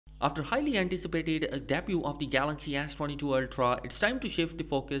After highly anticipated debut of the Galaxy S22 Ultra, it's time to shift the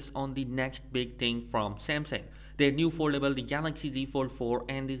focus on the next big thing from Samsung, their new foldable, the Galaxy Z Fold 4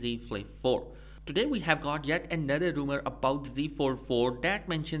 and the Z Flip 4. Today we have got yet another rumor about the Z Fold 4 that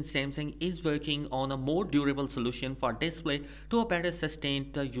mentions Samsung is working on a more durable solution for display to a better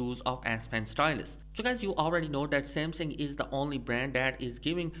sustain the use of Spen stylus. So guys, you already know that Samsung is the only brand that is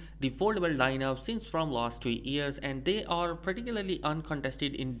giving the foldable lineup since from last 3 years, and they are particularly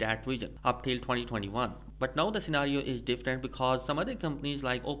uncontested in that region up till 2021. But now the scenario is different because some other companies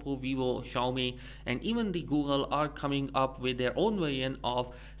like Oppo, Vivo, Xiaomi and even the Google are coming up with their own variant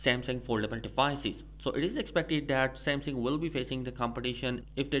of Samsung foldable devices. So it is expected that Samsung will be facing the competition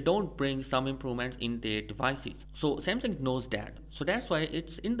if they don't bring some improvements in their devices. So Samsung knows that. So that's why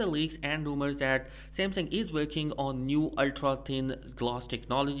it's in the leaks and rumors that Samsung is working on new ultra thin glass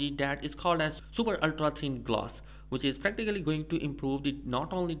technology that is called as super ultra thin glass, which is practically going to improve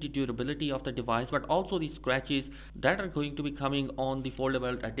not only the durability of the device but also the scratches that are going to be coming on the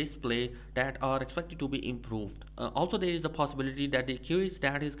foldable display that are expected to be improved. Also, there is a possibility that the accuracy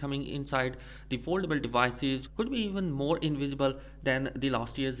that is coming inside the foldable devices could be even more invisible than the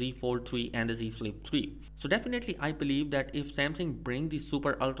last year's Z Fold 3 and the Z Flip 3. So definitely I believe that if Samsung bring the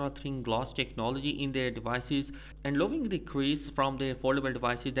super ultra thin glass technology in their devices and lowering the crease from their foldable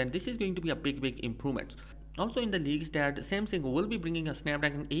devices, then this is going to be a big improvement. Also in the leaks that Samsung will be bringing a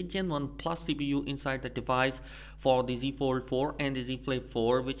Snapdragon 8 Gen 1 Plus CPU inside the device for the Z Fold 4 and the Z Flip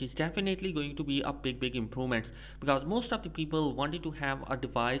 4, which is definitely going to be a big improvements because most of the people wanted to have a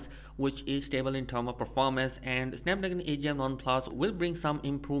device which is stable in terms of performance, and Snapdragon 8 Gen 1 Plus will bring some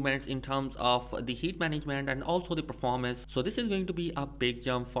improvements in terms of the heat management and also the performance. So this is going to be a big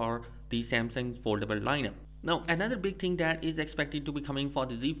jump for the Samsung's foldable lineup. Now, another big thing that is expected to be coming for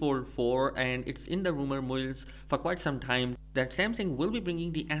the Z Fold 4, and it's in the rumor mills for quite some time, that Samsung will be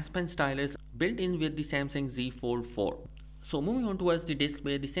bringing the S Pen stylus built in with the Samsung Z Fold 4. So moving on towards the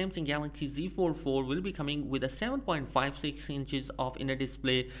display, the Samsung Galaxy Z Fold 4 will be coming with a 7.56 inches of inner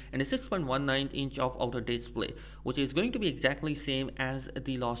display and a 6.19 inch of outer display, which is going to be exactly same as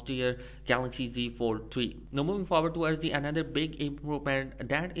the last year Galaxy Z Fold 3. Now moving forward towards the another big improvement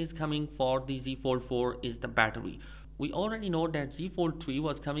that is coming for the Z Fold 4 is the battery. We already know that Z Fold 3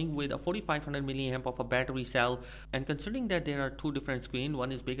 was coming with a 4500 mAh of a battery cell, and considering that there are two different screens,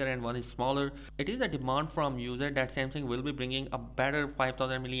 one is bigger and one is smaller, it is a demand from user that Samsung will be bringing a better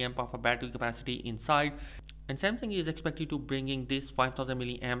 5000 mAh of a battery capacity inside. And Samsung is expected to bringing this 5000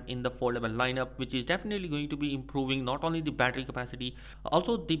 mAh in the foldable lineup, which is definitely going to be improving not only the battery capacity,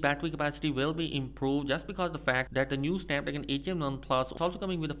 also the battery capacity will be improved just because the fact that the new Snapdragon 8 Gen 1 Plus is also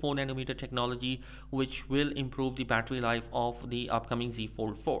coming with a 4nm technology, which will improve the battery life of the upcoming Z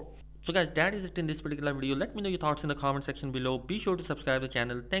Fold 4. So guys, that is it in this particular video. Let me know your thoughts in the comment section below. Be sure to subscribe to the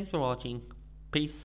channel. Thanks for watching. Peace.